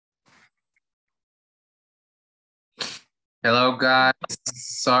Hello, guys.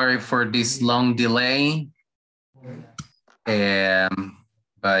 Sorry for this long delay.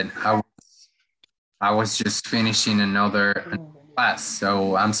 But I was just finishing another class,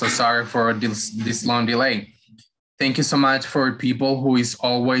 so I'm so sorry for this long delay. Thank you so much for people who is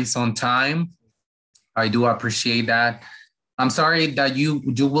always on time. I do appreciate that. I'm sorry that you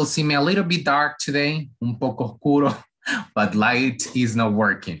will see me a little bit dark today, un poco oscuro, but light is not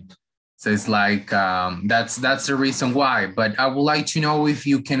working. So it's like, that's the reason why. But I would like to know if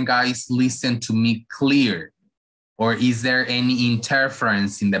you can guys listen to me clear, or is there any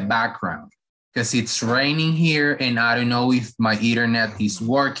interference in the background? Because it's raining here and I don't know if my internet is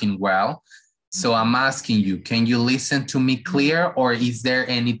working well. So I'm asking you, can you listen to me clear, or is there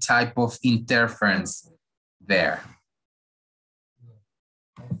any type of interference there?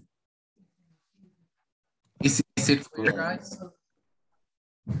 Is it clear, guys?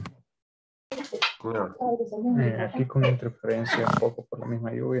 Claro. Aquí con interferencia un poco por la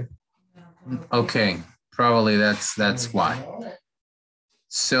misma lluvia. Okay, probably that's why.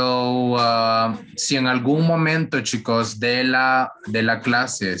 So, si en algún momento, chicos, de la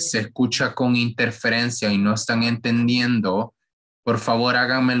clase se escucha con interferencia y no están entendiendo, por favor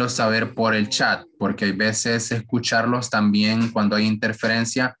háganmelo saber por el chat, porque hay veces escucharlos también cuando hay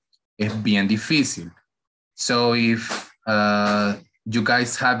interferencia es bien difícil. So, if you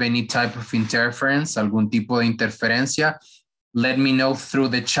guys have any type of interference, algún tipo de interferencia, let me know through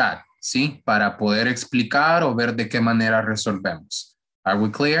the chat, ¿sí? Para poder explicar o ver de qué manera resolvemos. Are we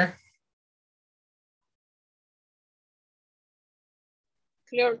clear?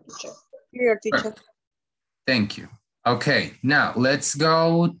 Clear, teacher. Clear, teacher. Perfect. Thank you. Okay, now let's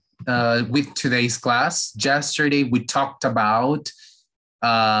go with today's class. Yesterday we talked about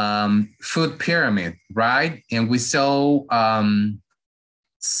food pyramid, right? And we saw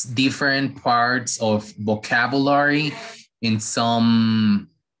different parts of vocabulary in some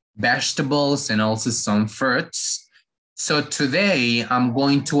vegetables and also some fruits. So today I'm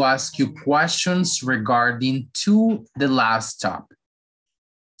going to ask you questions regarding to the last topic.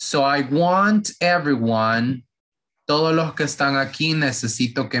 So I want everyone, todos los que están aquí,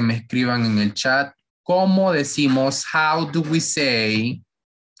 necesito que me escriban en el chat, ¿cómo decimos, how do we say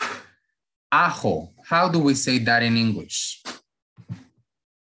ajo? How do we say that in English?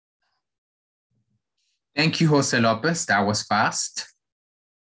 Thank you, Jose Lopez. That was fast.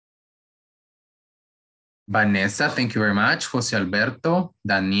 Vanessa, thank you very much. Jose Alberto,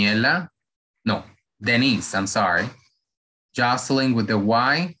 Daniela, no, Denise, I'm sorry. Jocelyn with the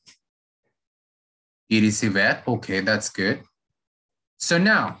Y. Iris Yvette, okay, that's good. So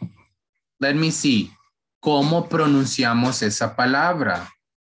now, let me see. ¿Cómo pronunciamos esa palabra?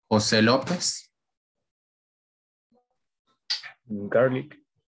 Jose López. Garlic.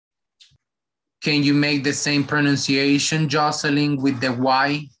 Can you make the same pronunciation, Jocelyn, with the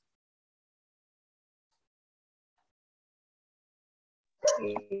Y?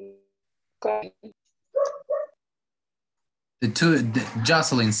 Okay.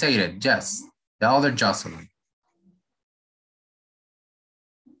 Jocelyn, say it, yes. The other Jocelyn.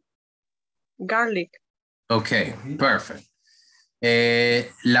 Garlic. Okay, perfect.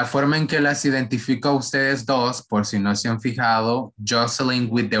 La forma en que las identifico a ustedes dos, por si no se han fijado, Jocelyn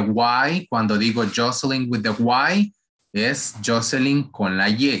with the Y, cuando digo Jocelyn with the Y, es Jocelyn con la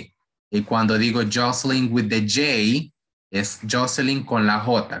Y. Y cuando digo Jocelyn with the J, es Jocelyn con la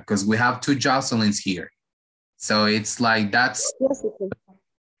J, because we have two Jocelyns here. So it's like that's...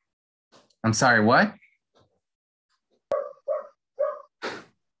 I'm sorry, what?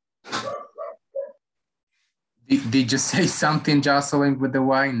 Did you say something, Jocelyn, with the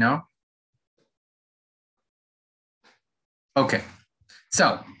Y? No? Okay.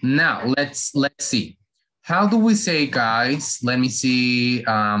 So now let's see. How do we say, guys? Let me see.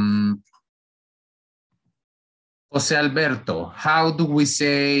 Jose Alberto, how do we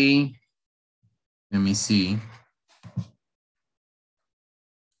say? Let me see.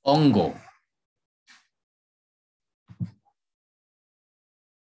 Hongo.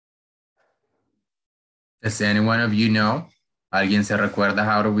 Does any one of you know? ¿Alguien se recuerda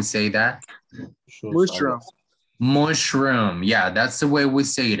how do we say that? Mushroom. Mushroom. Yeah, that's the way we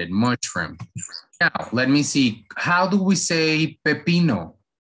say it, mushroom. Now, let me see. How do we say pepino?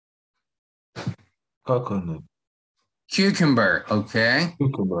 Coconut. Cucumber, okay.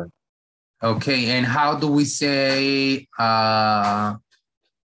 Cucumber. Okay, and how do we say, let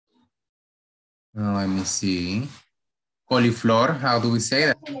me see. Cauliflower, how do we say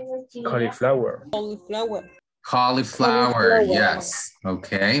that? Cauliflower. Cauliflower, yes.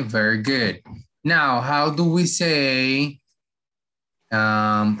 Okay, very good. Now, how do we say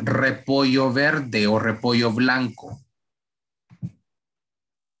repollo verde or repollo blanco?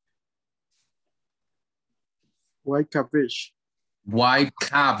 White cabbage. White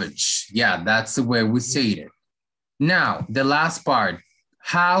cabbage. Yeah, that's the way we say it. Now, the last part.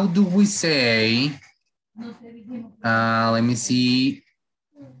 How do we say, let me see.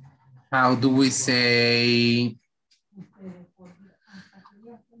 How do we say,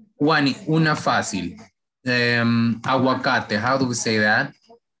 una fácil. Aguacate, how do we say that?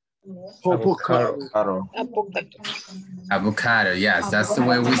 Avocado. Avocado, yes, that's the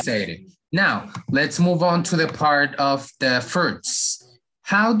way we say it. Now, let's move on to the part of the fruits.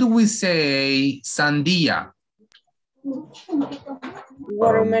 How do we say sandia?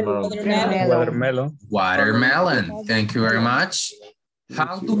 Watermelon. Watermelon, thank you very much.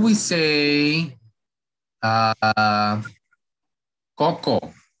 How do we say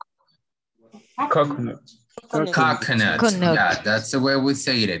cocoa? Coconut. Coconut. Yeah, that's the way we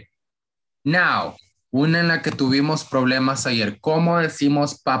say it. Now, una en la que tuvimos problemas ayer. ¿Cómo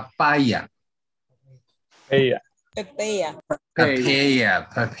decimos papaya? Papaya,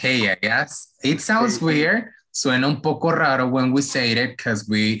 yes. It sounds weird. Suena un poco raro when we say it because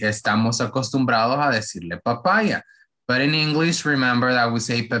we estamos acostumbrados a decirle papaya. But in English, remember that we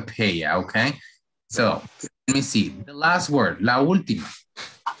say papaya, okay? So, let me see. The last word, la última.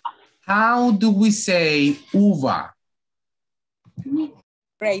 How do we say uva?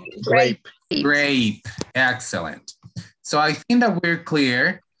 Grape. Grape, excellent. So I think that we're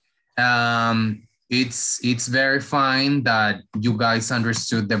clear. It's very fine that you guys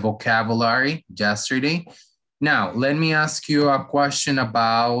understood the vocabulary yesterday. Now, let me ask you a question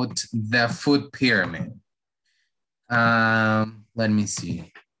about the food pyramid. Let me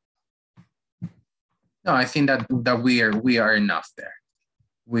see. No, I think that we are enough there.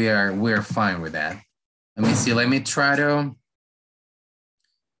 We are fine with that. Let me see. Let me try to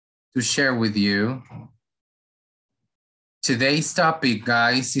share with you. Today's topic,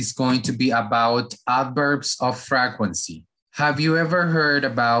 guys, is going to be about adverbs of frequency. Have you ever heard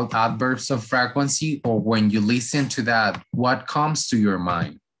about adverbs of frequency, or when you listen to that, what comes to your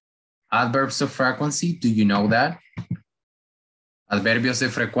mind? Adverbs of frequency, do you know that? Adverbios de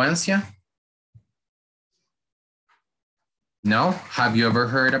frecuencia? No? Have you ever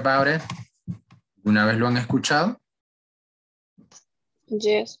heard about it? ¿Una vez lo han escuchado?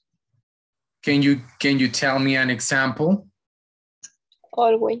 Yes. Can you tell me an example?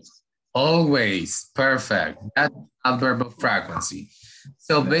 Always. Always, perfect. That's adverb of frequency.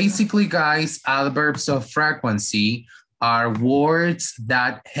 So basically, guys, adverbs of frequency are words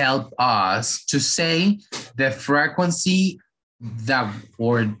that help us to say the frequency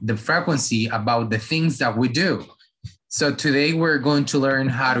the frequency about the things that we do. So today we're going to learn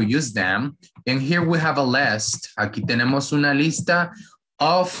how to use them. And here we have a list. Aquí tenemos una lista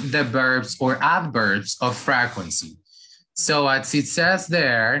of the verbs or adverbs of frequency. So as it says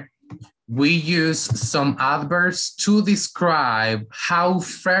there, we use some adverbs to describe how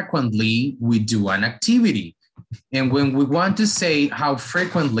frequently we do an activity. And when we want to say how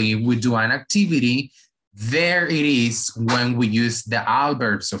frequently we do an activity, there it is when we use the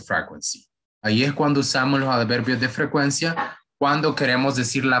adverbs of frequency. Ahí es cuando usamos los adverbios de frecuencia, cuando queremos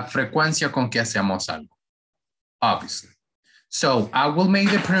decir la frecuencia con que hacemos algo. Obviously. So I will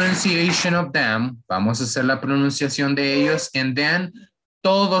make the pronunciation of them. Vamos a hacer la pronunciación de ellos, and then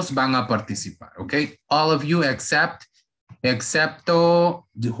todos van a participar, okay? All of you excepto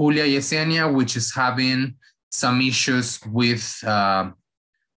Julia Yesenia, which is having some issues with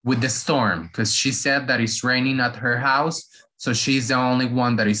the storm, because she said that it's raining at her house. So she's the only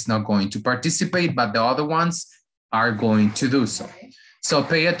one that is not going to participate, but the other ones are going to do so. So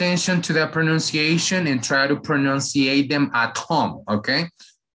pay attention to the pronunciation and try to pronunciate them at home, okay?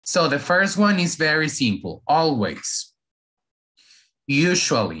 So the first one is very simple, always,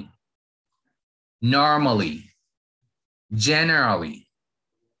 usually, normally, generally,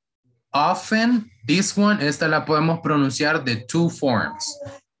 often. This one, esta la podemos pronunciar de two forms.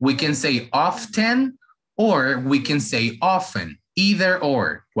 We can say often, or we can say often, either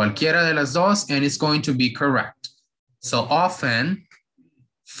or, cualquiera de las dos, and it's going to be correct. So often,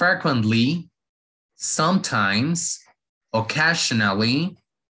 frequently, sometimes, occasionally,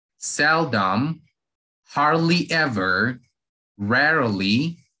 seldom, hardly ever,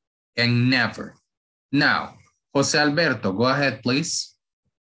 rarely, and never. Now, Jose Alberto, go ahead, please.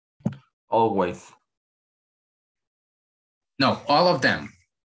 Always. No, all of them.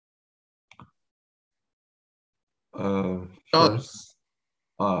 First,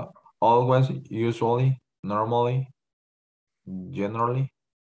 always, usually, normally, generally,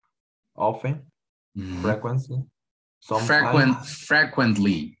 often, frequency, sometimes,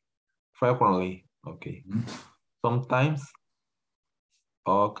 frequently, okay. Sometimes,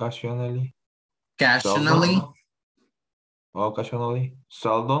 occasionally, occasionally, occasionally,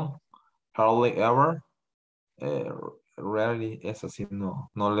 seldom, hardly ever, rarely, es así, no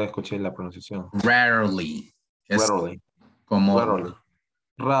le escuché la pronunciación. Rarely. Es Rarely, como rarely,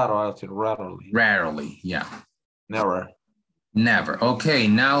 raro, I'll say rarely, rarely, yeah. never. Never. Okay,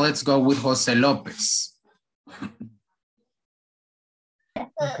 now let's go with Jose Lopez.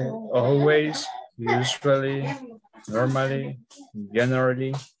 Okay. Always, usually, normally,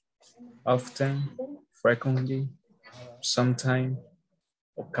 generally, often, frequently, sometimes,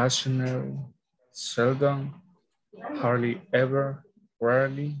 occasionally, seldom, hardly ever,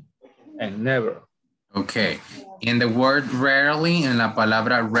 rarely, and never. Okay. In the word rarely, en la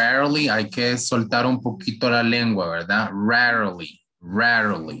palabra rarely, hay que soltar un poquito la lengua, ¿verdad? Rarely,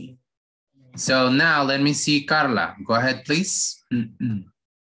 rarely. So now let me see, Carla. Go ahead, please.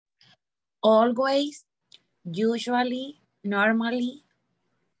 Always, usually, normally,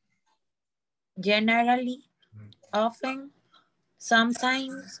 generally, often,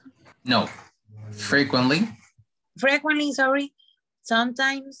 sometimes, No. Frequently. frequently, sorry,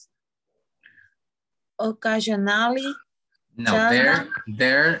 sometimes, occasionally, No, seldom,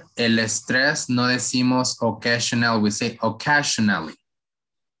 there, el estrés no decimos occasional, we say occasionally.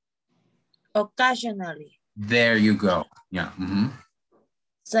 occasionally, There you go. Yeah.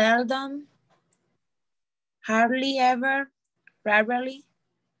 seldom, hardly ever, rarely,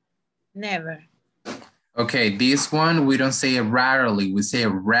 never. Okay, this one, we don't say rarely, we say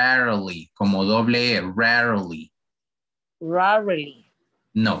rarely, como doble E, rarely. Rarely.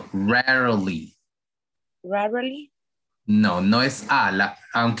 No, rarely. Rarely. No, no es A,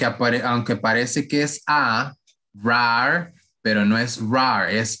 aunque parece que es A, rar, pero no es rar,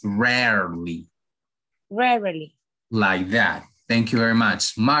 es rarely. Rarely. Like that. Thank you very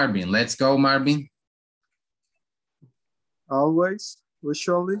much. Marvin, let's go, Marvin. Always,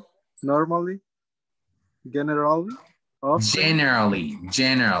 usually, normally, generally, often,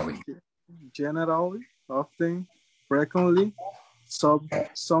 generally, often, frequently,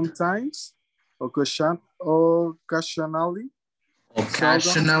 sometimes, occasionally,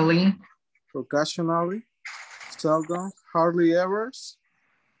 seldom, hardly ever,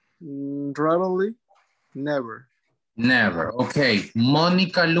 rarely, never. Never. Okay,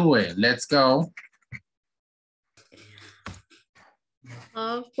 Monica Lue, let's go.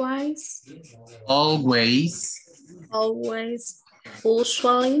 Always,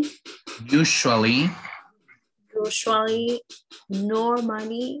 usually,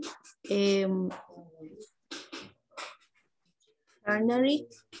 normally,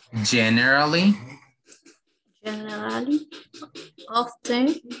 Generally,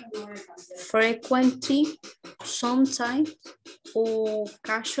 often, frequently, sometimes,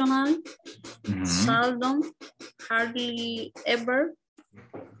 occasionally, seldom, hardly ever,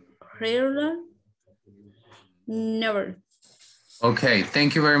 rarely, never. Okay,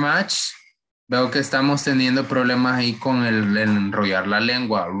 thank you very much. Veo que estamos teniendo problemas ahí con el enrollar la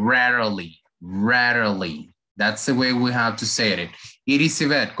lengua. Rarely. That's the way we have to say it. Iris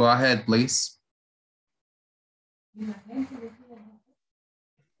Yvette, go ahead, please.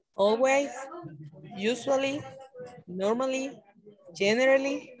 Always, usually, normally,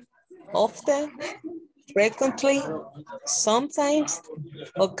 generally, often, frequently, sometimes,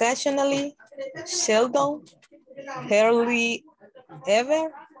 occasionally, seldom, hardly ever,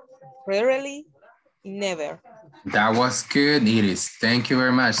 rarely, never. That was good, Iris. Thank you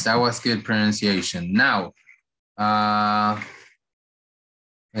very much. That was good pronunciation. Now,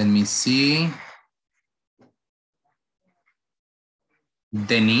 let me see.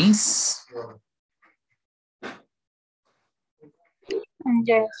 Denise.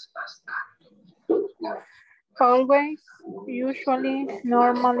 Yes. Always, usually,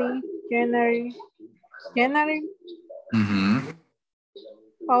 normally, generally,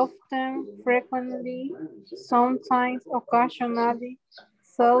 often, frequently, sometimes, occasionally,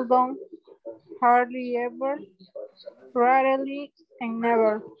 seldom, hardly ever, rarely, and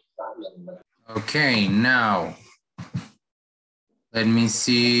never. Okay, now, let me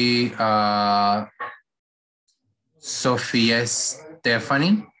see. Sophia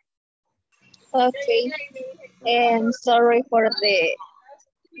Stephanie. Okay. And sorry for the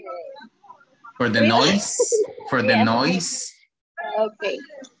noise. For the noise. Okay.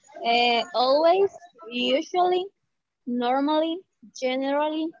 Always, usually, normally,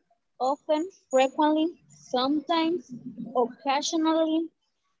 generally, often, frequently, sometimes, occasionally,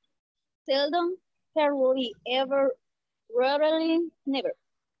 seldom, hardly ever, rarely, never.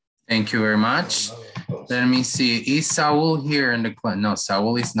 Thank you very much. Let me see. Is Saul here in the class? No,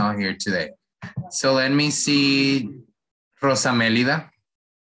 Saul is not here today. So let me see. Rosa Melida.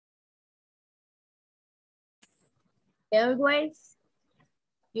 always,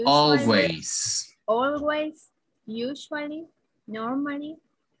 usually, Always. usually, normally,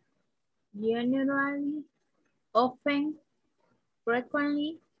 generally, often,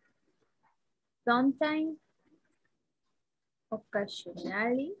 frequently, sometimes,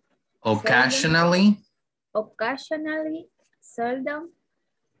 occasionally, seldom,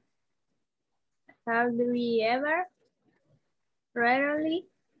 hardly ever, rarely,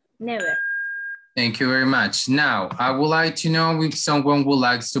 never. Thank you very much. Now, I would like to know if someone would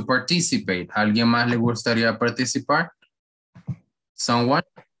like to participate. ¿Alguien más le gustaría participar? Someone?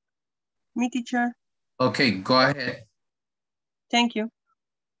 Me, teacher. Okay, go ahead. Thank you.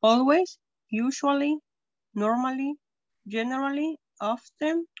 Always, usually, normally, generally,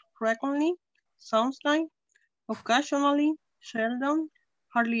 often, frequently, sometimes, occasionally, seldom,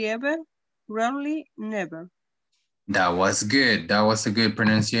 hardly ever, rarely, never. That was good. That was a good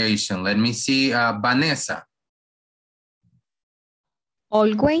pronunciation. Let me see, Vanessa.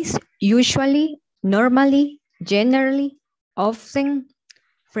 Always, usually, normally, generally, often,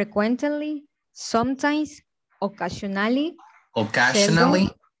 frequently, sometimes, occasionally,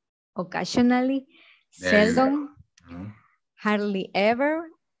 seldom, hardly ever,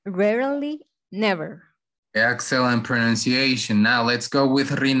 rarely, never. Excellent pronunciation. Now let's go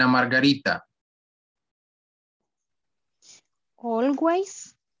with Rina Margarita.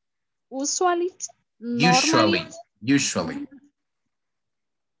 Always, usually, normally, usually.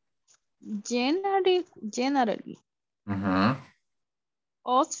 Generally,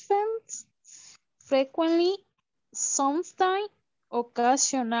 often, frequently, sometimes,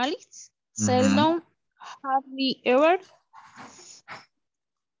 occasionally, seldom, hardly ever,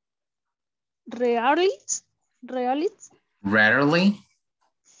 rarely,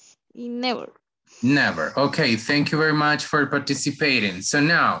 never. Never. Okay, thank you very much for participating. So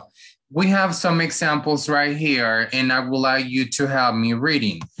now we have some examples right here and I would like you to help me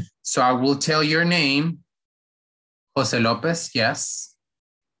reading. So I will tell your name. Jose Lopez, yes.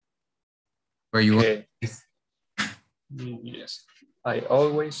 Where you okay. Yes, I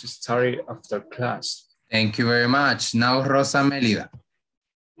always study after class. Thank you very much. Now Rosa Melida.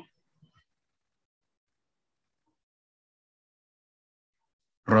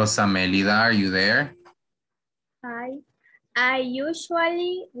 Rosa Melida, are you there? I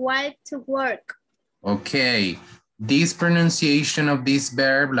usually walk to work. Okay. This pronunciation of this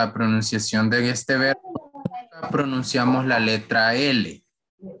verb, la pronunciación de este verbo, pronunciamos la letra L.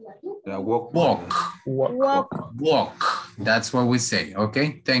 Walk. That's what we say.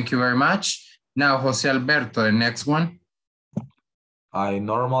 Okay. Thank you very much. Now, Jose Alberto, the next one. I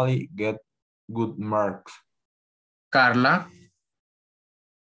normally get good marks. Carla.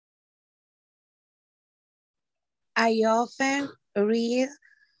 I often read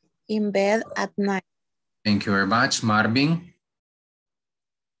in bed at night. Thank you very much. Marvin.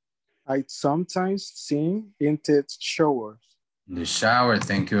 I sometimes sing in the shower. The shower.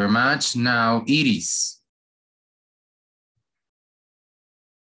 Thank you very much. Now, Iris.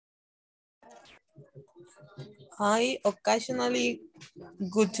 I occasionally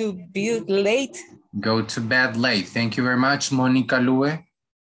go to bed late. Go to bed late. Thank you very much. Monica Lue.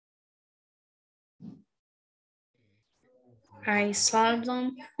 I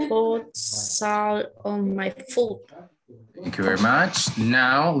seldom put salt on my food. Thank you very much.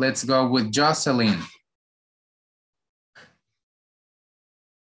 Now let's go with Jocelyn.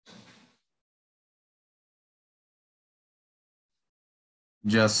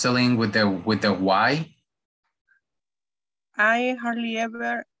 Jocelyn with the Y. I hardly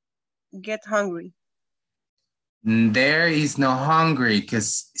ever get hungry. There is no hungry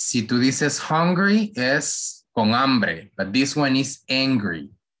because si tú dices hungry es con hambre, but this one is angry.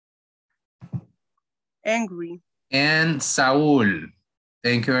 Angry. And Saul.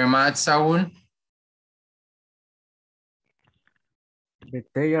 Thank you very much, Saul.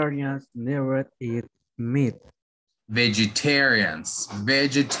 Vegetarians never eat meat. Vegetarians.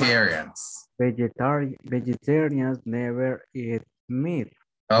 Vegetarians never eat meat.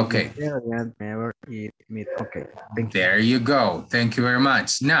 Okay. Vegetarians never eat meat. Okay. There you go. Thank you very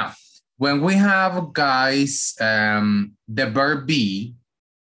much. Now, when we have, guys, the verb be,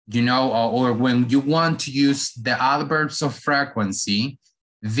 you know, or when you want to use the adverbs of frequency,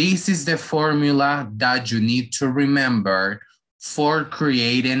 this is the formula that you need to remember for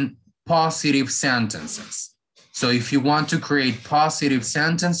creating positive sentences. So if you want to create positive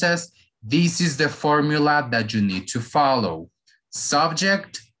sentences, this is the formula that you need to follow.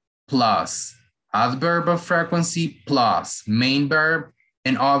 Subject plus adverb of frequency plus main verb,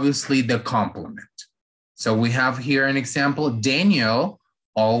 and obviously the complement. So we have here an example. Daniel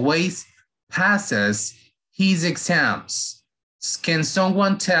always passes his exams. Can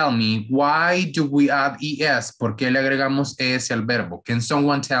someone tell me why do we add es? ¿Por qué le agregamos es al verbo? Can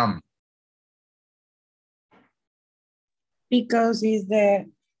someone tell me? Because it's the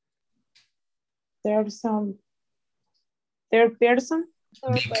third person.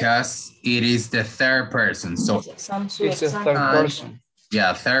 Because it is the third person. So It's a third person.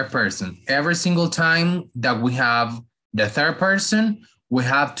 yeah, third person. Every single time that we have the third person, we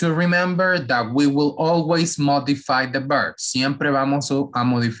have to remember that we will always modify the verb. Siempre vamos a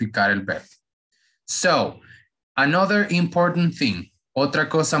modificar el verbo. So, another important thing, otra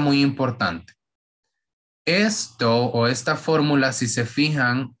cosa muy importante. Esto o esta fórmula, si se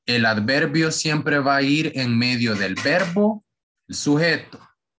fijan, el adverbio siempre va a ir en medio del verbo, el sujeto.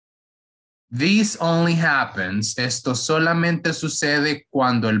 This only happens, esto solamente sucede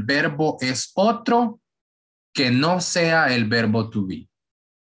cuando el verbo es otro que no sea el verbo to be.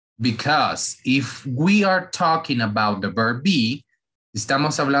 Because if we are talking about the verb be,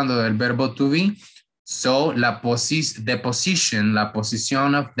 estamos hablando del verbo to be, so la posición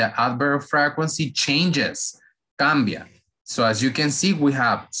of the adverb frequency changes, cambia. So as you can see, we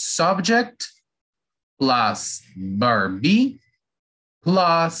have subject plus verb be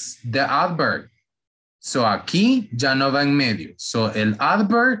plus the adverb. So aquí ya no va en medio. So el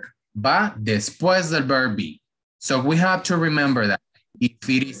adverb va después del verb be. So we have to remember that. If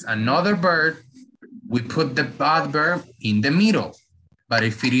it is another verb, we put the adverb in the middle. But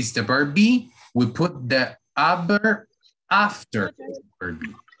if it is the verb be, we put the adverb after the verb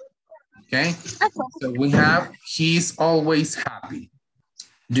be. Okay? So we have, he's always happy.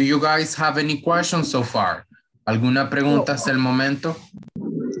 Do you guys have any questions so far? ¿Alguna pregunta hasta el momento?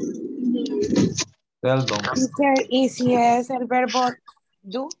 Teacher, ¿y si es el verbo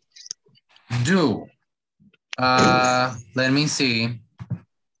do? Do. Let me see.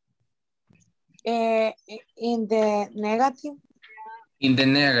 In the negative? In the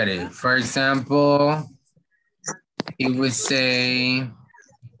negative. For example, if we say...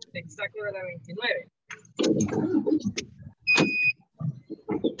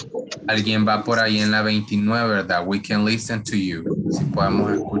 Alguien va por ahí en la 29, ¿verdad? We can listen to you. Si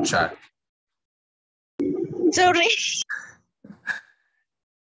podemos escuchar. Sorry.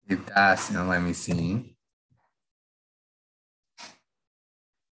 It doesn't. Let me see.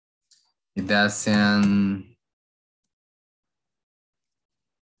 It doesn't.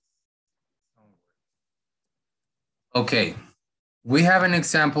 Okay. We have an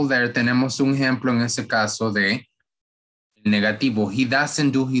example there. Tenemos un ejemplo en ese caso de negativo. He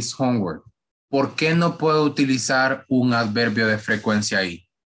doesn't do his homework. ¿Por qué no puedo utilizar un adverbio de frecuencia ahí?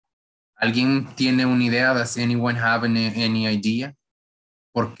 ¿Alguien tiene una idea? Does anyone have any idea?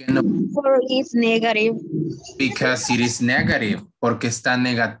 ¿Por qué no? For is negative. Because it is negative. Porque está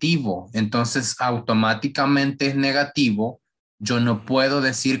negativo. Entonces automáticamente es negativo. Yo no puedo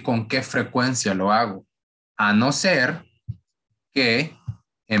decir con qué frecuencia lo hago. A no ser que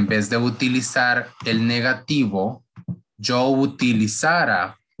en vez de utilizar el negativo, yo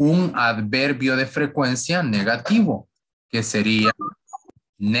utilizara un adverbio de frecuencia negativo, que sería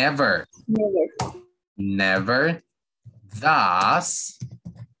never. Never does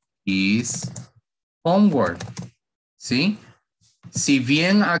his homework. ¿Sí? Si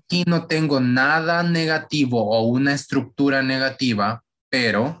bien aquí no tengo nada negativo o una estructura negativa,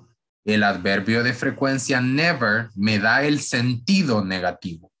 pero el adverbio de frecuencia never me da el sentido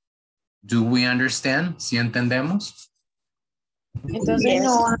negativo. Do we understand? ¿Sí entendemos? Entonces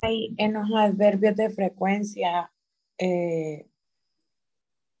no hay en los adverbios de frecuencia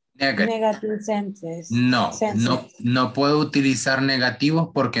negative senses. No puedo utilizar negativos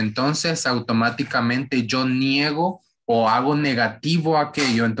porque entonces automáticamente yo niego o hago negativo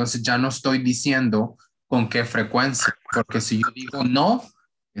aquello, entonces ya no estoy diciendo con qué frecuencia, porque si yo digo no,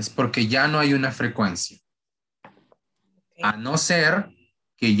 es porque ya no hay una frecuencia. A no ser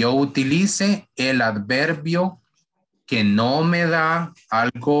que yo utilice el adverbio que no me da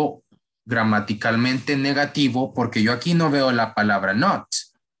algo gramaticalmente negativo, porque yo aquí no veo la palabra not,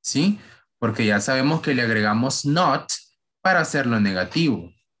 ¿sí? Porque ya sabemos que le agregamos not para hacerlo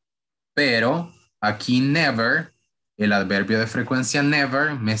negativo. Pero aquí never, el adverbio de frecuencia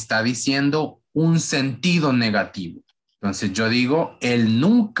never, me está diciendo un sentido negativo. Entonces yo digo, él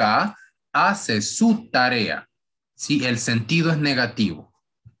nunca hace su tarea. ¿Sí? El sentido es negativo.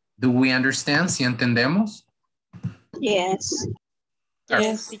 Do we understand? ¿Sí entendemos? Yes.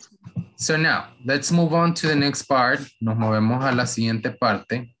 Yes. So now, let's move on to the next part. Nos movemos a la siguiente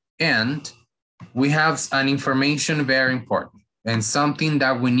parte. And we have an information very important and something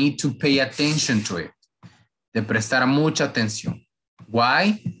that we need to pay attention to it. De prestar mucha atención.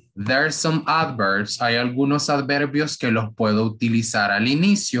 Why? There are some adverbs. Hay algunos adverbios que los puedo utilizar al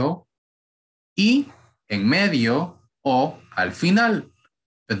inicio y en medio o al final.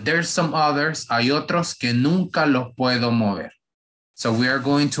 But there's some others. Hay otros que nunca los puedo mover. So we are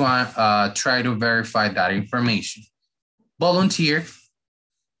going to try to verify that information. Volunteer.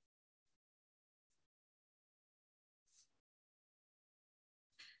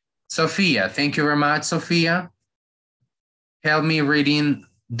 Sophia, thank you very much, Sophia. Help me reading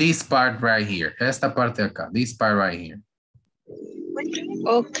this part right here. Esta parte acá, this part right here.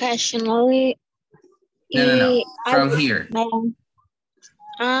 Occasionally. No. From here.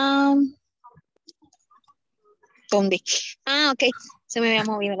 ¿Dónde? Ah, ok. Se me había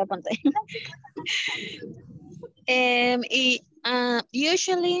movido la pantalla.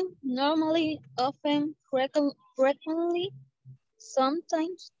 Usually, normally, often, frequently,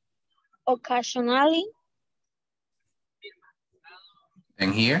 sometimes, occasionally.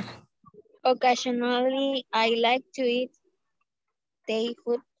 And here? Occasionally, I like to eat Thai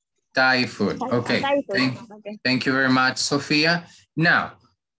food. Thai food. Okay. Thai food. Thank you very much, Sophia. Now,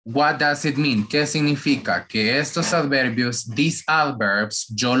 what does it mean? ¿Qué significa? Que estos adverbios, these adverbs,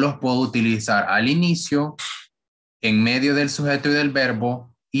 yo los puedo utilizar al inicio, en medio del sujeto y del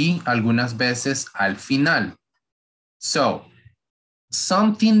verbo, y algunas veces al final. So,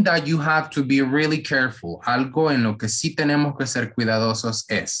 something that you have to be really careful, algo en lo que sí tenemos que ser cuidadosos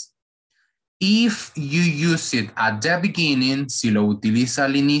es, if you use it at the beginning, si lo utiliza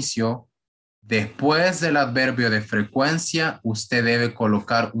al inicio, después del adverbio de frecuencia, usted debe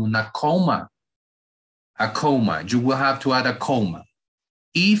colocar una coma. A coma. You will have to add a coma.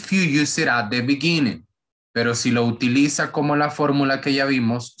 If you use it at the beginning. Pero si lo utiliza como la fórmula que ya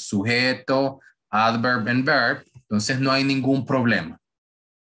vimos, sujeto, adverb and verb, entonces no hay ningún problema.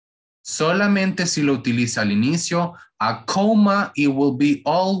 Solamente si lo utiliza al inicio, a coma, it will be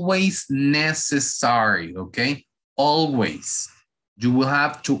always necessary, okay? Always. You will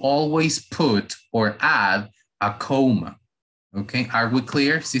have to always put or add a coma. Okay, are we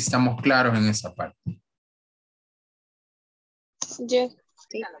clear? Si estamos claros en esa parte. Yeah.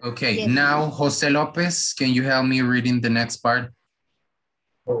 Okay, Yes. now Jose Lopez, can you help me reading the next part?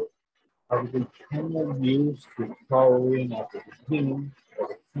 Are we can use the following at the beginning of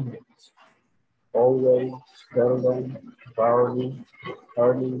the sentence? Always, seldom, rarely,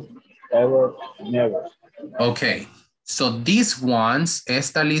 hardly, ever, never. Okay, so these ones,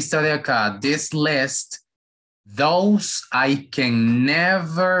 esta lista de acá, this list, those I can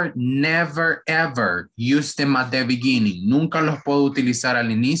never, ever use them at the beginning. Nunca los puedo utilizar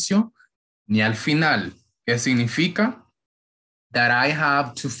al inicio ni al final. ¿Qué significa? That I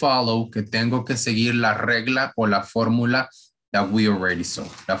have to follow, que tengo que seguir la regla o la fórmula that we already saw,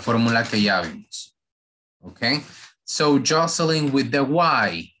 la fórmula que ya vimos. Okay, so Jocelyn with the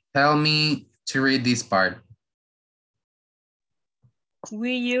why, tell me to read this part.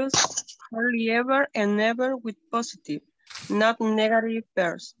 We use hardly ever and never with positive, not negative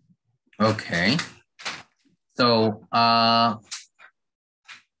verbs. Okay, so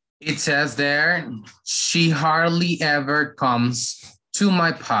it says there, she hardly ever comes to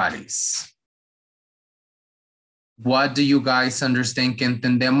my parties. What do you guys understand que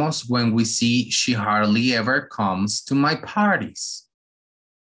entendemos when we see she hardly ever comes to my parties?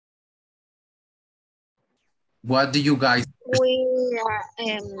 What do you guys?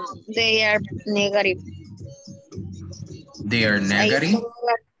 They are negative. They are negative?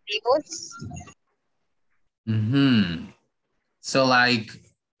 So like,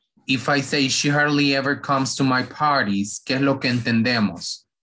 if I say she hardly ever comes to my parties, ¿qué es lo que entendemos?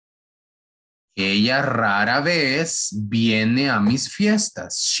 Ella rara vez viene a mis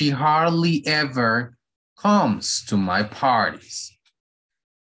fiestas. She hardly ever comes to my parties.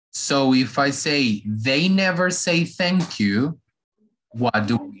 So if I say they never say thank you, what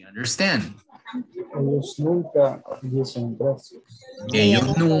do we understand? Ellos nunca dicen gracias.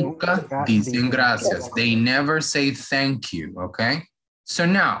 Ellos nunca dicen gracias. They never say thank you, okay? So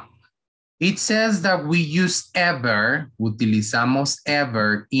now, it says that we use ever, utilizamos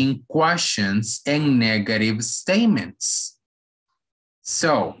ever in questions and negative statements.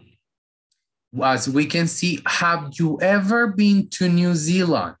 So, as we can see, have you ever been to New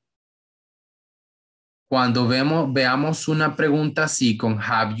Zealand? Cuando veamos una pregunta así con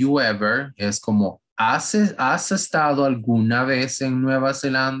have you ever, es como, ¿has estado alguna vez en Nueva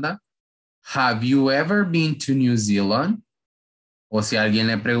Zelanda? Have you ever been to New Zealand? O si alguien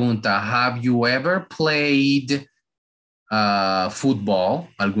le pregunta, have you ever played football?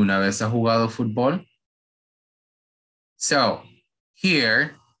 ¿Alguna vez ha jugado fútbol? So,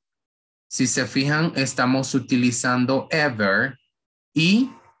 here, si se fijan, estamos utilizando ever y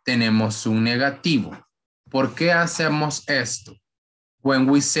tenemos un negativo. ¿Por qué hacemos esto? When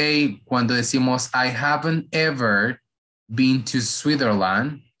we say, cuando decimos, I haven't ever been to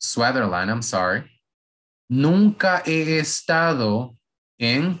Switzerland, I'm sorry, nunca he estado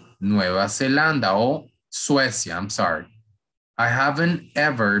en Nueva Zelanda o Suecia, I'm sorry. I haven't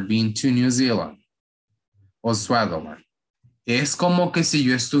ever been to New Zealand o Switzerland. Es como que si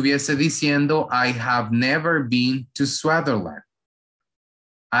yo estuviese diciendo, I have never been to Switzerland.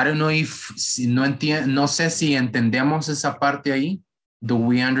 I don't know if, no sé si entendemos esa parte ahí. Do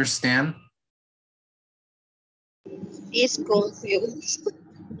we understand? It's confused.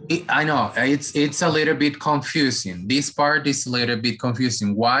 I know, it's a little bit confusing. This part is a little bit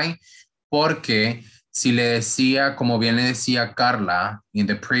confusing. Why? Porque si le decía, como bien le decía Carla, in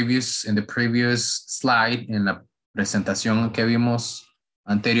the previous slide, en la presentación que vimos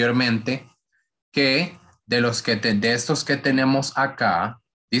anteriormente, que de estos que tenemos acá,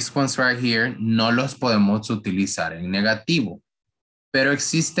 these ones right here, no los podemos utilizar en negativo. Pero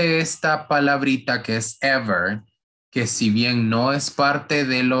existe esta palabrita que es ever, que si bien no es parte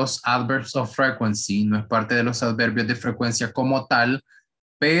de los adverbs of frequency, no es parte de los adverbios de frecuencia como tal,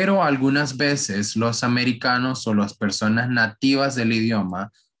 pero algunas veces los americanos o las personas nativas del idioma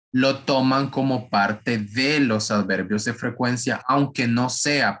lo toman como parte de los adverbios de frecuencia, aunque no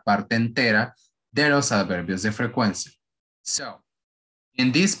sea parte entera de los adverbios de frecuencia. So,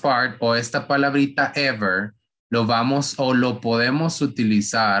 in this part, o esta palabrita ever, lo vamos o lo podemos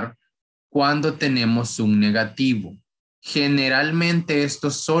utilizar cuando tenemos un negativo. Generalmente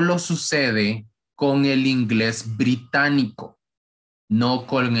esto solo sucede con el inglés británico, no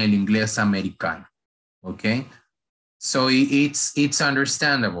con el inglés americano. ¿Ok? So it's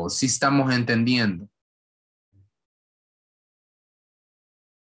understandable. Sí estamos entendiendo.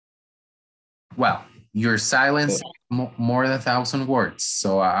 Well, your silence is more than 1,000 words.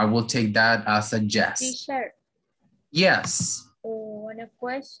 So I will take that as a yes. Teacher. Yes. Una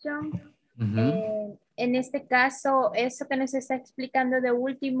question. En este caso, eso que nos está explicando de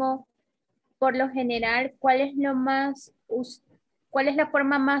último, por lo general, ¿cuál es la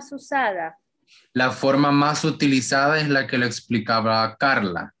forma más usada? La forma más utilizada es la que lo explicaba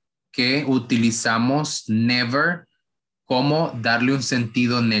Carla, que utilizamos never como darle un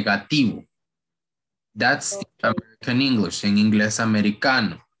sentido negativo. That's American English, en inglés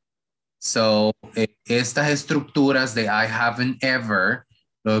americano. So, estas estructuras de I haven't ever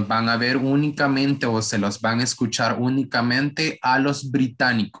los van a ver únicamente o se los van a escuchar únicamente a los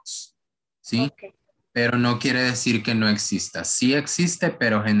británicos, ¿sí? Okay. Pero no quiere decir que no exista. Sí existe,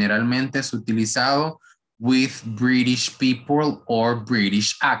 pero generalmente es utilizado with British people or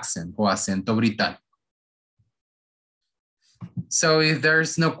British accent o acento británico. So if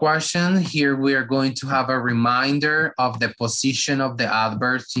there's no question, here we are going to have a reminder of the position of the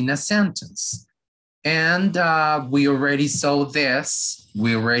adverbs in a sentence. And we already saw this.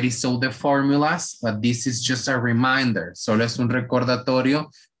 We already saw the formulas, but this is just a reminder. Solo es un recordatorio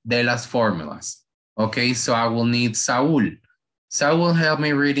de las fórmulas. Okay, so I will need Saul. Saul, help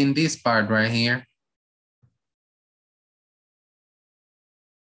me reading this part right here.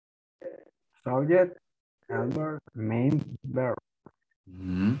 Subject, adverb, main verb.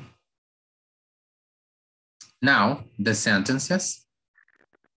 Now, the sentences.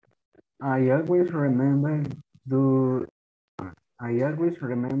 I always remember to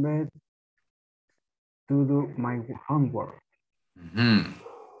do my homework.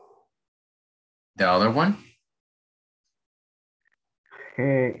 The other one?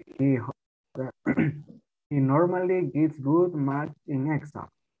 He normally gets good marks in exams.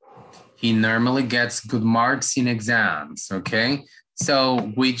 He normally gets good marks in exams, okay?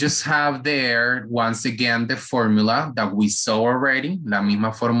 So we just have there, once again, the formula that we saw already, la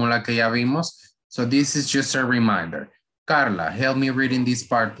misma fórmula que ya vimos. So this is just a reminder. Carla, help me reading this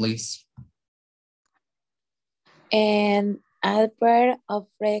part, please. An adverb of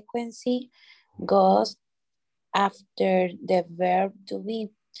frequency goes after the verb to be.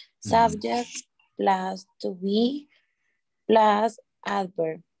 Subject plus to be plus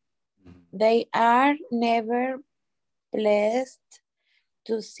adverb. They are never pleased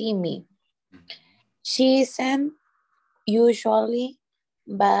to see me. She isn't usually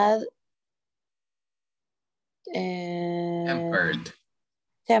bad tempered.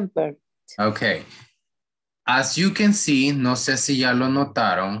 Okay. As you can see, no sé si ya lo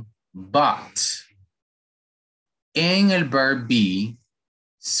notaron, but en el verb be,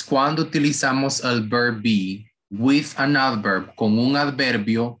 cuando utilizamos el verb be with an adverb, con un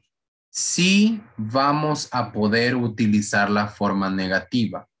adverbio, sí vamos a poder utilizar la forma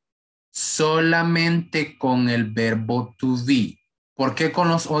negativa. Solamente con el verbo to be. ¿Por qué con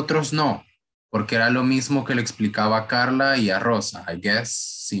los otros no? Porque era lo mismo que le explicaba a Carla y a Rosa, I guess.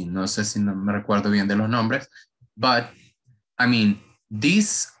 Sí, no sé si no me recuerdo bien de los nombres. But, I mean,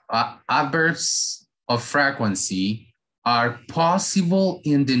 these adverbs of frequency are possible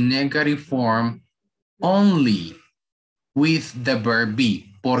in the negative form only with the verb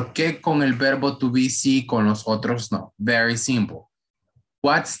be. ¿Por qué con el verbo to be sí, con los otros no? Very simple.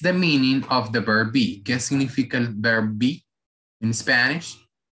 What's the meaning of the verb be? ¿Qué significa el verb be in Spanish?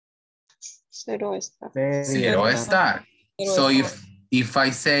 Cero estar. Cero estar. So if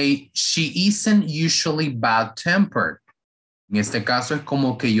I say she isn't usually bad-tempered, en este caso es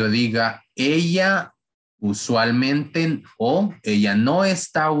como que yo diga ella usualmente o ella no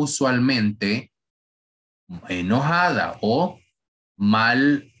está usualmente enojada o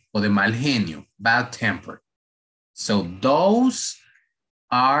mal o de mal genio, bad-tempered. So those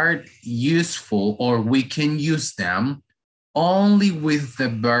are useful or we can use them only with the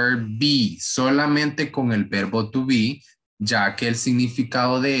verb be, solamente con el verbo to be, ya que el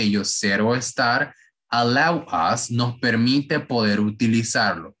significado de ellos, ser o estar, allow us, nos permite poder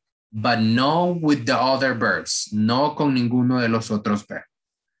utilizarlo, but no with the other verbs, no con ninguno de los otros verbos.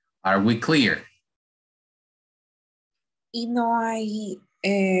 Are we clear? Y no hay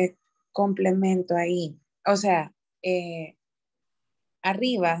complemento ahí. O sea,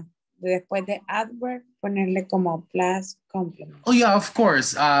 arriba, después de adverb, ponerle como plus complement. Oh yeah, of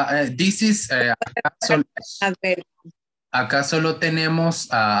course. This is acá solo tenemos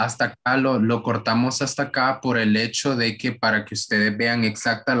hasta acá, lo cortamos hasta acá por el hecho de que para que ustedes vean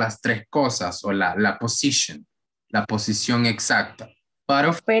exactas las tres cosas o la position, la posición exacta.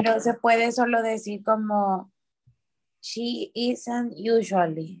 Pero se puede solo decir como she isn't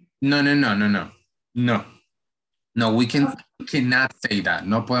usually. No, we cannot say that.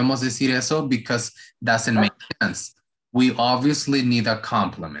 No podemos decir eso because doesn't make sense. We obviously need a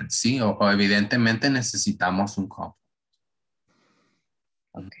complement, ¿sí? O evidentemente necesitamos un complement.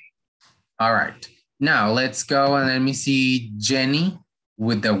 Okay. All right. Now let's go and let me see Jenny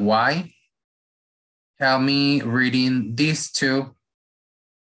with the Y. Help me reading these two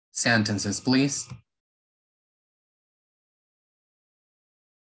sentences, please.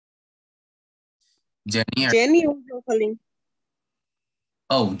 Jenny or Jocelyn?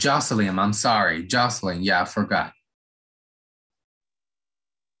 Oh, Jocelyn, I'm sorry. Jocelyn, yeah, I forgot.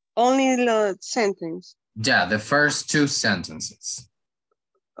 Only the sentence. Yeah, the first two sentences.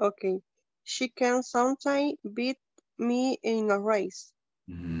 Okay. She can sometimes beat me in a race.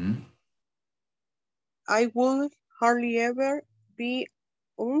 Mm-hmm. I would hardly ever be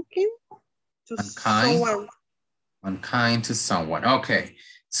unkind to someone. Unkind to someone. Okay.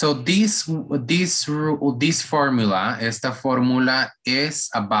 So this formula, esta fórmula es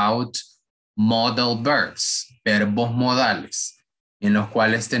about modal verbs, verbos modales, en los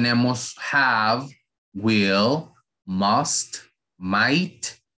cuales tenemos have, will, must,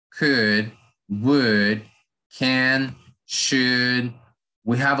 might, could, would, can, should.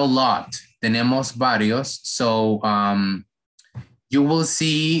 We have a lot. Tenemos varios. So you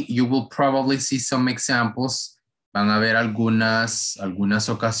will probably see some examples. Van a ver algunas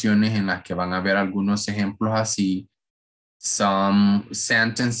ocasiones en las que van a ver algunos ejemplos así. Some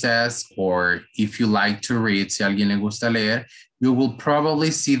sentences, or if you like to read, si a alguien le gusta leer, you will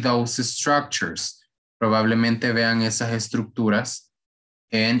probably see those structures. Probablemente vean esas estructuras.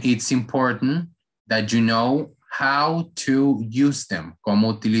 And it's important that you know how to use them,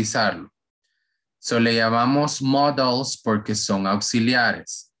 cómo utilizarlo. So le llamamos modals porque son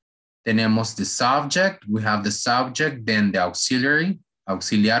auxiliares. Tenemos the subject, we have the subject, then the auxiliary,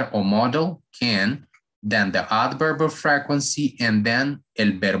 auxiliar o modal, can, then the adverb of frequency, and then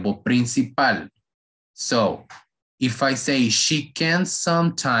el verbo principal. So, if I say, she can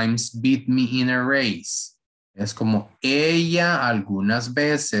sometimes beat me in a race, es como, ella algunas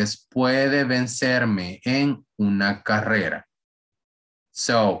veces puede vencerme en una carrera.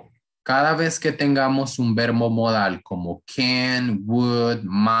 So, cada vez que tengamos un verbo modal como can, would,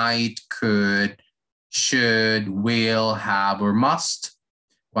 might, could, should, will, have, or must,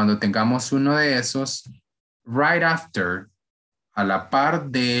 cuando tengamos uno de esos, right after, a la par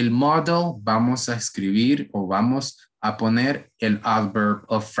del modal, vamos a escribir o vamos a poner el adverb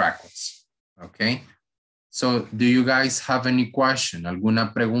of frequency. Okay? So, do you guys have any question?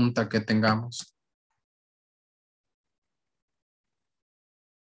 ¿Alguna pregunta que tengamos?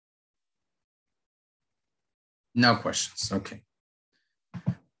 No questions, okay.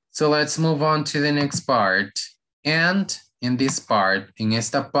 So let's move on to the next part. And in this part, en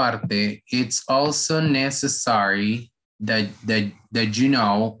esta parte, it's also necessary that you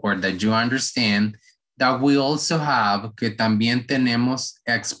know or that you understand that we also have, que también tenemos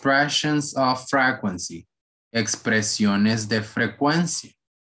expressions of frequency, expresiones de frecuencia.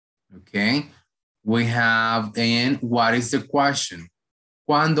 Okay, we have, and what is the question?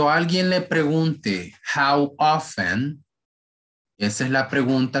 Cuando alguien le pregunte how often, esa es la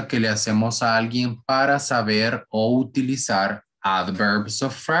pregunta que le hacemos a alguien para saber o utilizar adverbs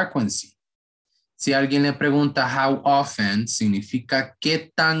of frequency. Si alguien le pregunta how often, significa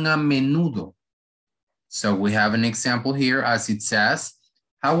qué tan a menudo. So we have an example here as it says,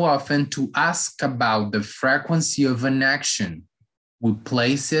 how often to ask about the frequency of an action. We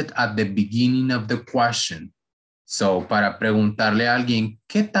place it at the beginning of the question. So para preguntarle a alguien,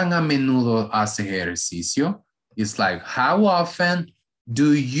 ¿qué tan a menudo hace ejercicio? It's like, how often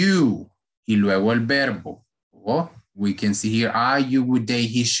do you? Y luego el verbo. Oh, we can see here, I, you, we, they,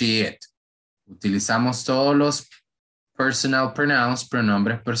 he, she, it. Utilizamos todos los personal pronouns,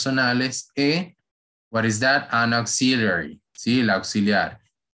 pronombres personales, y what is that? An auxiliary. Sí, el auxiliar.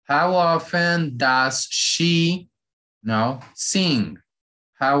 How often does she, sing?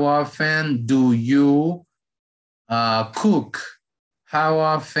 How often do you cook? How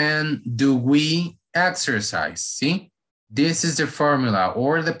often do we exercise? ¿Sí? This is the formula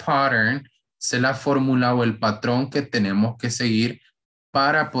or the pattern. Es la fórmula o el patrón que tenemos que seguir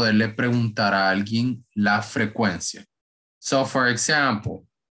para poderle preguntar a alguien la frecuencia. So, for example,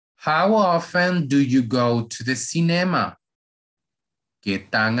 how often do you go to the cinema? ¿Qué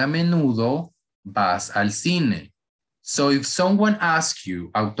tan a menudo vas al cine? So, if someone asks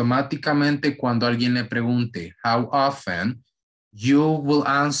you, automáticamente cuando alguien le pregunte how often, you will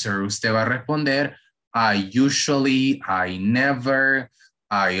answer, usted va a responder, I usually, I never,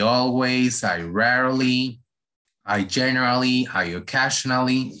 I always, I rarely, I generally, I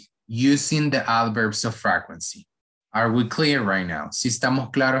occasionally, using the adverbs of frequency. Are we clear right now? ¿Sí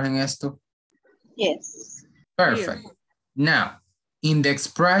estamos claros en esto? Yes. Perfect. Now, in the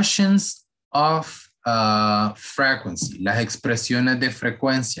expressions of frequency, las expresiones de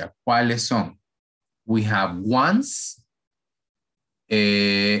frecuencia, ¿cuáles son? We have once.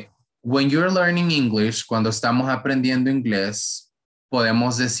 When you're learning English, cuando estamos aprendiendo inglés,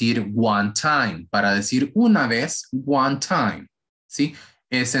 podemos decir one time. Para decir una vez, one time. ¿Sí?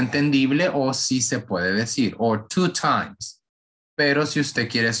 Es entendible o sí se puede decir. Or two times. Pero si usted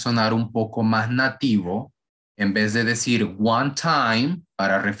quiere sonar un poco más nativo, en vez de decir one time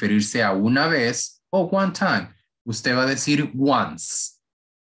para referirse a una vez o one time, usted va a decir once.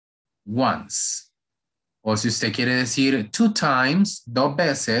 Once. O si usted quiere decir two times, dos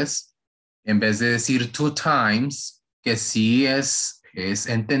veces, en vez de decir two times, que sí es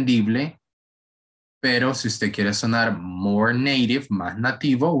entendible, pero si usted quiere sonar more native, más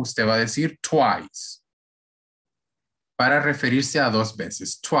nativo, usted va a decir twice. Para referirse a dos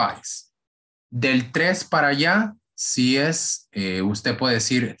veces, twice. Del 3 para allá, sí es, usted puede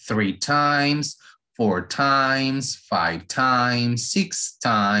decir 3 times, 4 times, 5 times, 6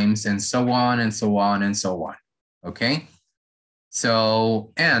 times, and so on, and so on, and so on. Okay?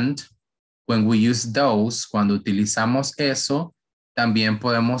 So, and when we use those, cuando utilizamos eso, también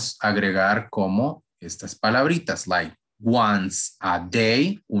podemos agregar como estas palabritas, like once a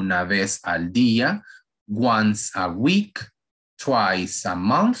day, una vez al día, once a week, twice a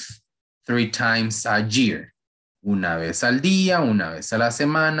month, 3 times a year. Una vez al día, una vez a la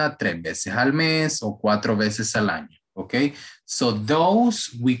semana, 3 veces al mes o 4 veces al año. Okay? So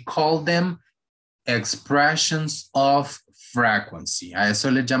those, we call them expressions of frequency. A eso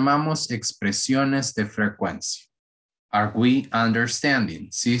le llamamos expresiones de frecuencia. Are we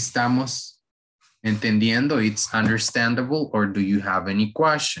understanding? ¿Sí estamos entendiendo? It's understandable, or do you have any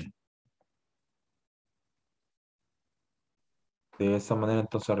question? De esa manera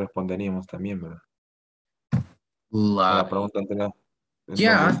entonces responderíamos también, ¿verdad? La pregunta anterior.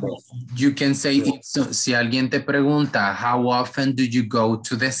 Yeah, you can say, so, si alguien te pregunta, how often do you go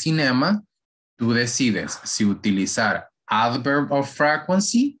to the cinema? Tú decides si utilizar adverb of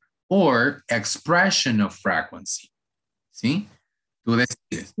frequency or expression of frequency. ¿Sí? Tú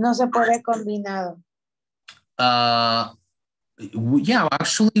decides. No se puede combinado. Yeah,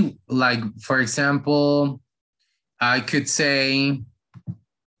 actually, like, for example, I could say,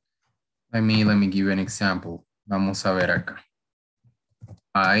 let me give you an example. Vamos a ver acá.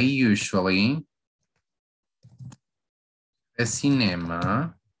 I usually the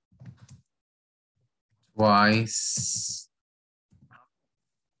cinema twice.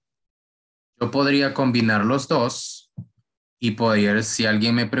 Yo podría combinar los dos y podría, si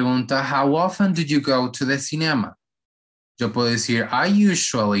alguien me pregunta, how often do you go to the cinema? Yo puedo decir, I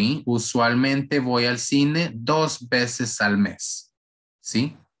usualmente voy al cine 2 veces al mes.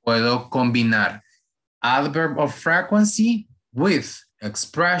 ¿Sí? Puedo combinar adverb of frequency with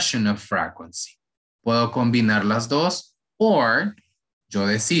expression of frequency. Puedo combinar las dos, or yo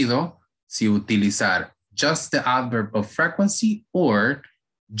decido si utilizar just the adverb of frequency or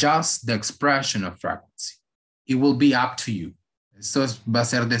just the expression of frequency. It will be up to you. Esto va a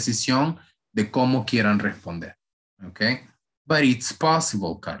ser decisión de cómo quieran responder. Okay? But it's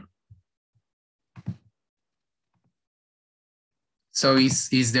possible, Carlos. So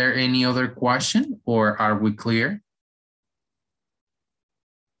is there any other question or are we clear?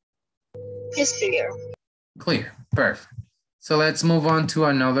 It's clear. Clear, perfect. So let's move on to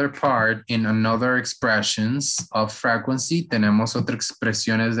another part in another expressions of frequency. Tenemos otras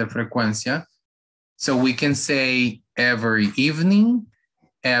expresiones de frecuencia. So we can say every evening,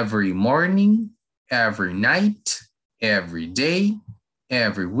 every morning, every night, every day,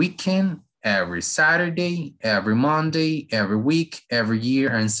 every weekend, every Saturday, every Monday, every week, every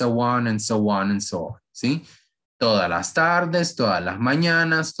year, and so on and so on and so on. ¿Sí? Todas las tardes, todas las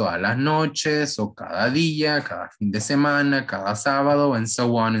mañanas, todas las noches, o cada día, cada fin de semana, cada sábado, and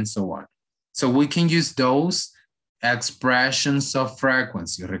so on and so on. So we can use those expressions of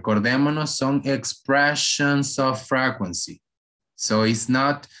frequency. Recordémonos, son expressions of frequency. So it's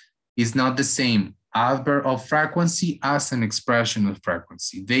not the same adverb of frequency as an expression of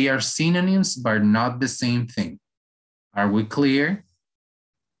frequency. They are synonyms, but not the same thing. Are we clear?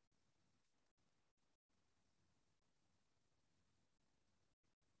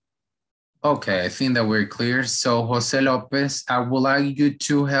 Okay, I think that we're clear. So Jose Lopez, I would like you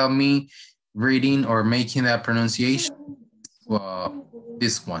to help me reading or making that pronunciation.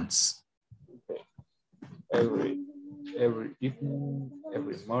 These ones. Every evening,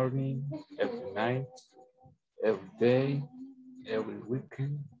 every morning, every night, every day, every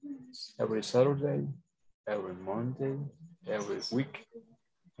weekend, every Saturday, every Monday, every week,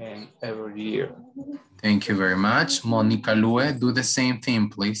 and every year. Thank you very much. Monica Lue, do the same thing,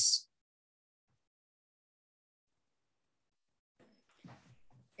 please.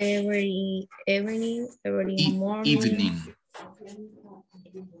 Every evening, every morning.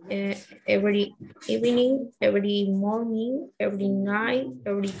 Every evening, every morning, every night,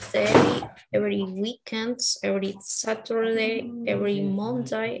 every day, every weekend, every Saturday, every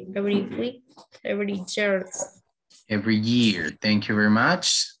Monday, every week, every year. Every year. Thank you very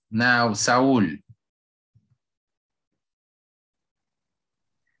much. Now, Saul.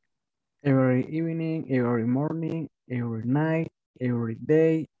 Every evening, every morning, every night, every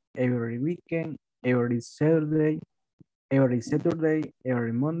day, every weekend, every Saturday,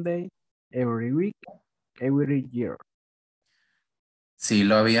 every Monday, every week, every year. Sí,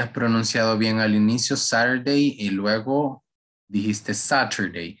 lo habías pronunciado bien al inicio, Saturday, y luego dijiste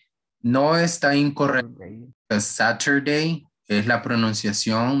Saturday. No está incorrecto. Saturday es la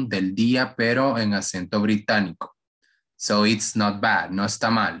pronunciación del día, pero en acento británico. So it's not bad, no está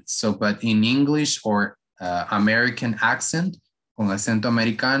mal. So, but in English or American accent, con acento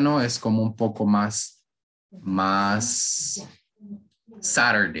americano, es como un poco más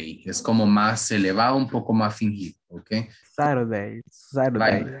Saturday, es como más elevado, un poco más fingido, ¿ok? Saturday,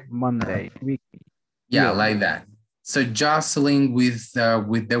 like Monday, weekend. Yeah, like that. So Jocelyn with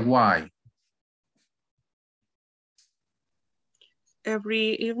the Y.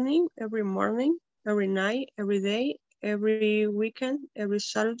 Every evening, every morning, every night, every day, every weekend, every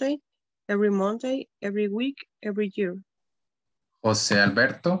Saturday, every Monday, every week, every year. José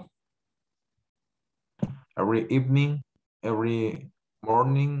Alberto. Every evening, every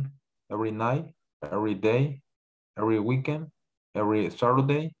morning, every night, every day, every weekend, every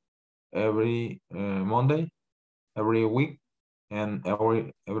Saturday, every Monday, every week, and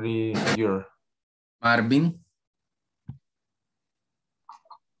every year. Marvin.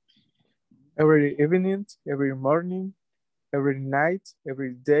 Every evening, every morning, every night,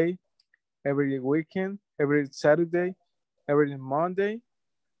 every day, every weekend, every Saturday, every Monday,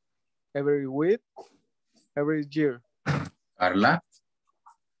 every week, every year. Carla.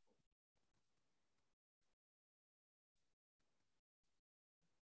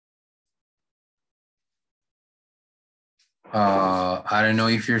 I don't know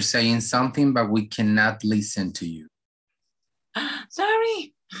if you're saying something, but we cannot listen to you.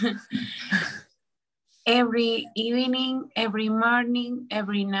 Sorry. Every evening, every morning,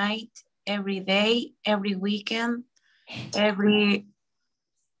 every night, every day, every weekend, every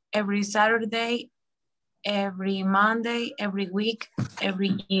Saturday, every Monday, every week,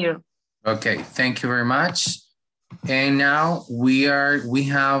 every year. Okay, thank you very much. And now we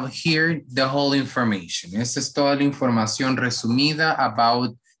have here the whole information. Esta es toda la información resumida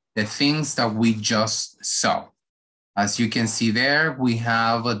about the things that we just saw. As you can see there, we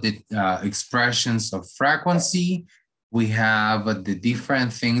have the expressions of frequency. We have the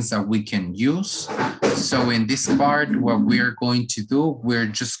different things that we can use. So in this part, what we're going to do, we're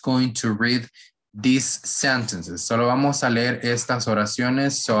just going to read these sentences. Solo vamos a leer estas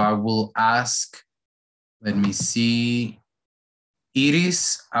oraciones. So I will ask, let me see.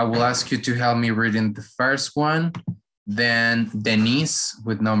 Iris, I will ask you to help me reading the first one. Then Denise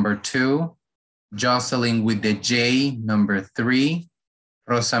with number 2. Jocelyn with the J, number 3.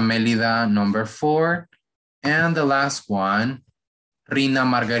 Rosa Melida, number 4. And the last one, Rina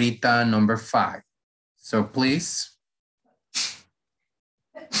Margarita, number 5. So please.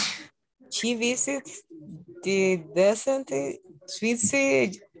 She visits the desert Swiss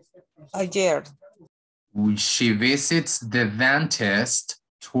ayer. She visits the dentist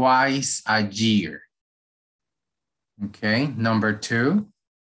twice a year. Okay, number 2.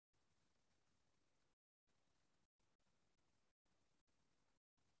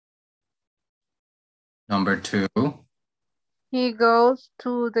 Number 2. He goes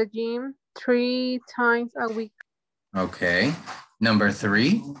to the gym 3 times a week. Okay. Number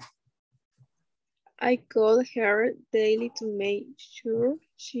 3. I call her daily to make sure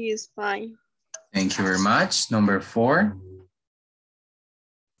she is fine. Thank you very much. Number 4.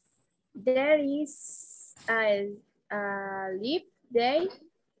 There is a leap day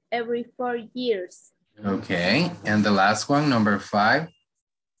every 4 years. Okay. And the last one, number 5.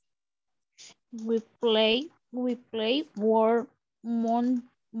 We play War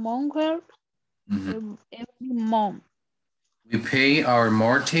Monger every month. We pay our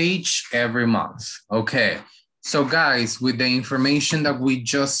mortgage every month. Okay. So guys, with the information that we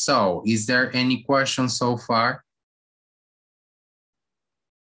just saw, is there any questions so far?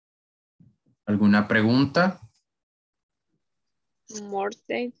 ¿Alguna pregunta?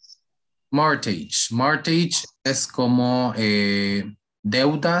 Mortgage. Mortgage. Mortgage es como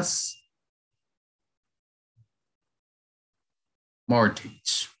deudas.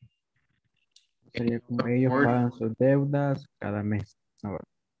 Mortgage. Sería como ellos pagan sus deudas cada mes.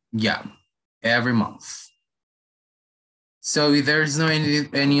 Yeah, every month. So if there's no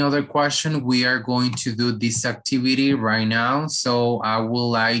any other question, we are going to do this activity right now. So I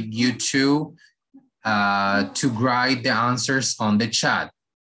would like you to write the answers on the chat.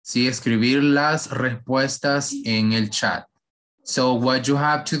 Sí, escribir las respuestas en el chat. So what you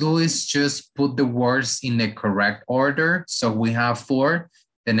have to do is just put the words in the correct order. So we have 4,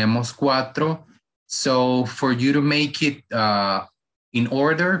 tenemos 4. So for you to make it in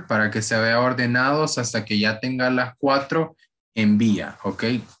order, para que se vea ordenados hasta que ya tenga las 4, envía,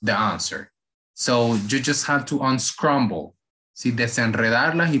 okay, the answer. So you just have to unscramble, ¿sí?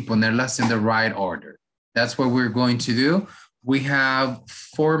 Desenredarlas y ponerlas in the right order. That's what we're going to do. We have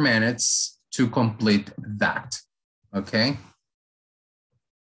 4 minutes to complete that, okay?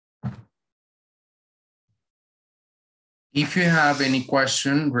 If you have any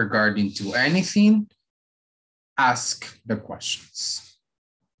question regarding to anything, ask the questions.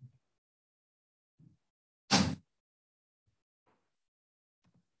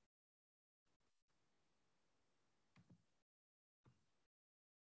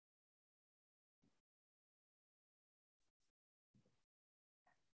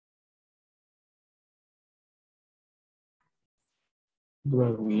 Do I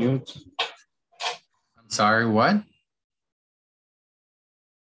mute? I'm sorry, what?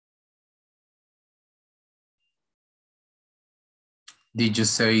 Did you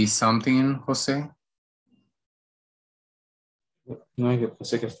say something, Jose? No, es que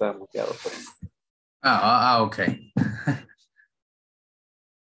pensé que estaba muteado. Okay.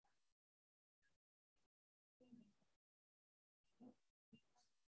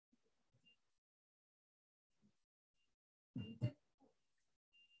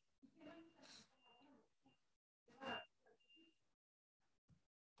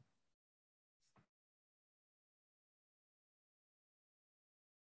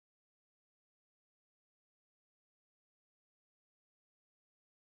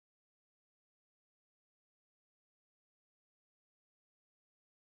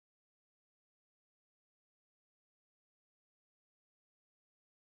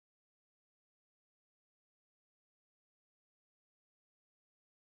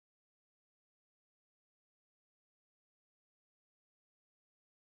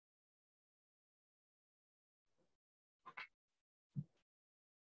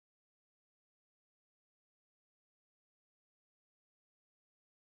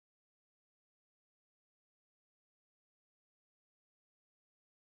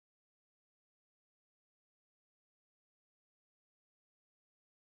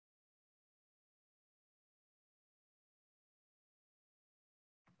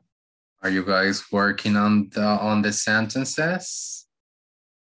 Are you guys working on the sentences?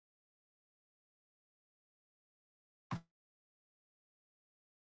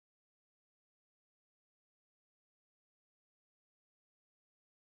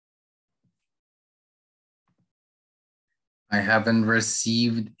 I haven't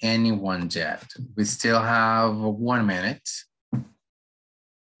received anyone yet. We still have 1 minute.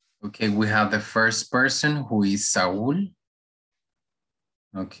 Okay, we have the first person who is Saul.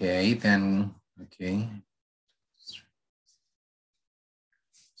 Okay, then, okay.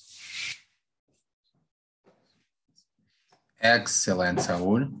 Excellent,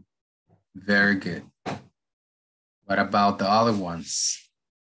 Saul. Very good. What about the other ones?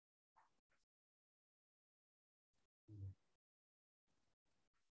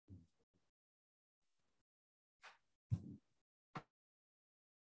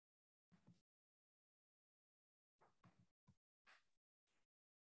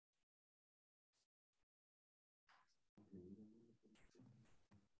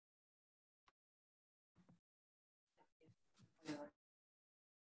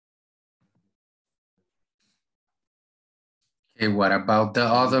 Okay, what about the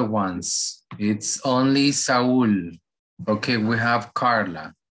other ones? It's only Saul. Okay, we have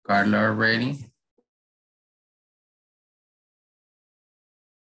Carla. Carla already?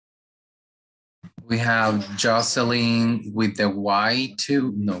 We have Jocelyn with the Y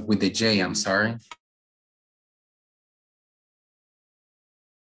too. No, with the J, I'm sorry.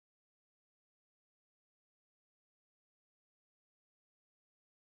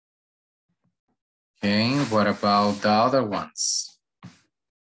 Okay, what about the other ones?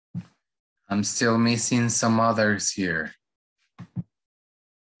 I'm still missing some others here.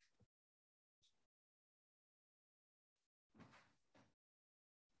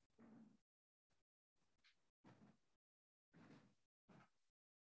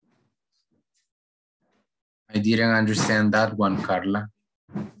 I didn't understand that one, Carla.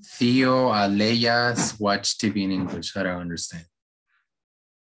 Theo, Aleyas, watch TV in English. I don't understand.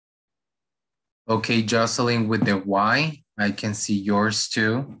 Okay, Jocelyn with the Y. I can see yours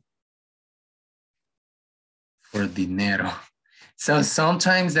too. For dinero. So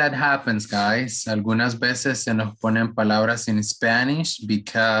sometimes that happens, guys. Algunas veces se nos ponen palabras in Spanish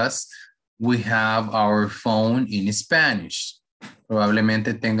because we have our phone in Spanish.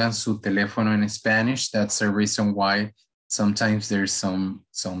 Probablemente tengan su teléfono in Spanish. That's the reason why sometimes there's some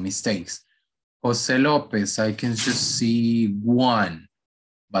mistakes. Jose Lopez, I can just see one,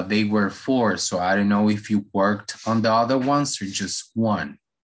 but they were 4. So I don't know if you worked on the other ones or just one.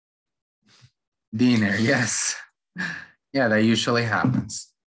 Dinner, yes. Yeah, that usually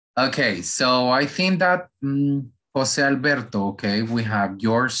happens. Okay, so I think that Jose Alberto, okay, we have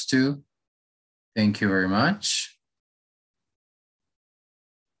yours too. Thank you very much.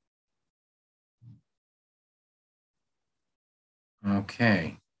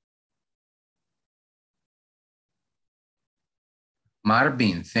 Okay.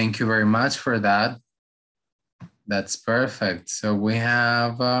 Marvin, thank you very much for that. That's perfect. So we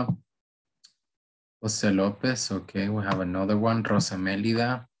have Jose Lopez. Okay, we have another one, Rosa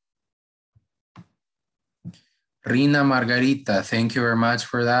Melida. Rina Margarita, thank you very much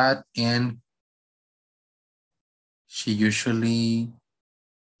for that. And she usually,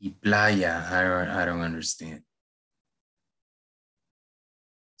 y playa, I don't understand.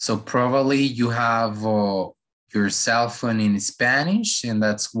 So probably you have your cell phone in Spanish, and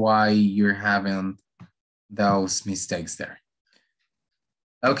that's why you're having those mistakes there.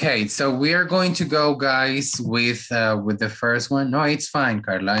 Okay, so we are going to go, guys, with the first one. No, it's fine,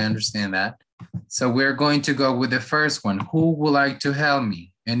 Carla, I understand that. So we're going to go with the first one. Who would like to help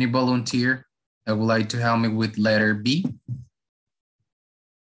me? Any volunteer that would like to help me with letter B?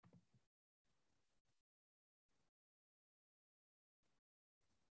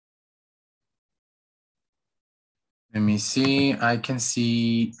 Let me see. I can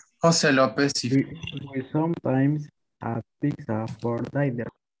see Jose Lopez. We sometimes have pizza for dinner.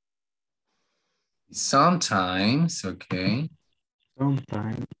 Sometimes, okay.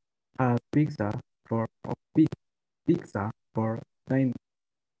 Sometimes have pizza for dinner.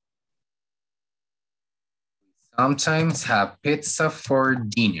 Sometimes have pizza for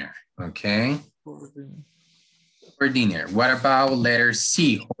dinner, okay? For dinner. What about letter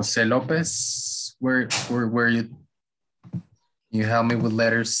C, Jose Lopez? Where you help me with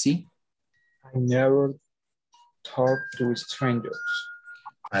letter C? I never talk to strangers.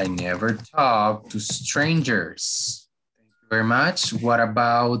 I never talk to strangers. Thank you very much. What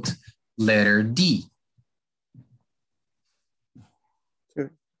about letter D?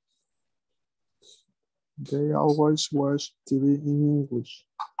 They always watch TV in English.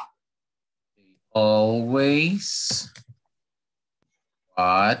 always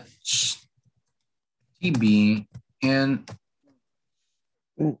watch TV. And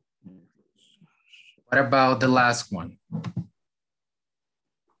what about the last one?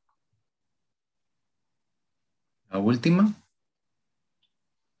 La última.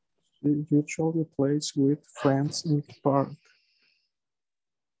 She usually plays with friends in the park.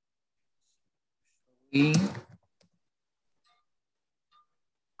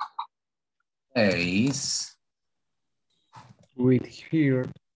 Plays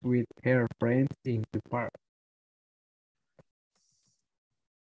with her friends in the park.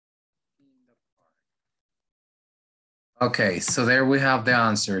 Okay, so there we have the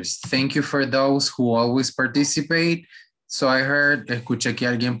answers. Thank you for those who always participate. So I heard, escuché que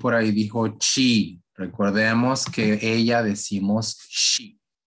alguien por ahí dijo she. Recordemos que ella decimos she.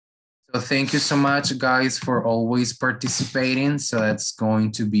 So thank you so much, guys, for always participating. So that's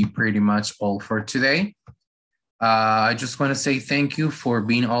going to be pretty much all for today. I just want to say thank you for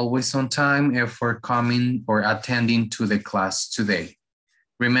being always on time and for coming or attending to the class today.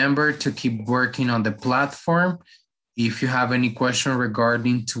 Remember to keep working on the platform. If you have any question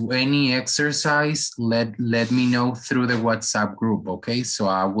regarding to any exercise, let me know through the WhatsApp group, okay? So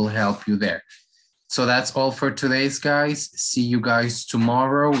I will help you there. So that's all for today's, guys. See you guys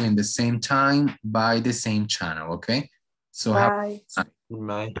tomorrow in the same time by the same channel, okay? So Bye.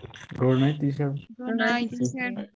 Bye. Good night, teacher. Good night, teacher.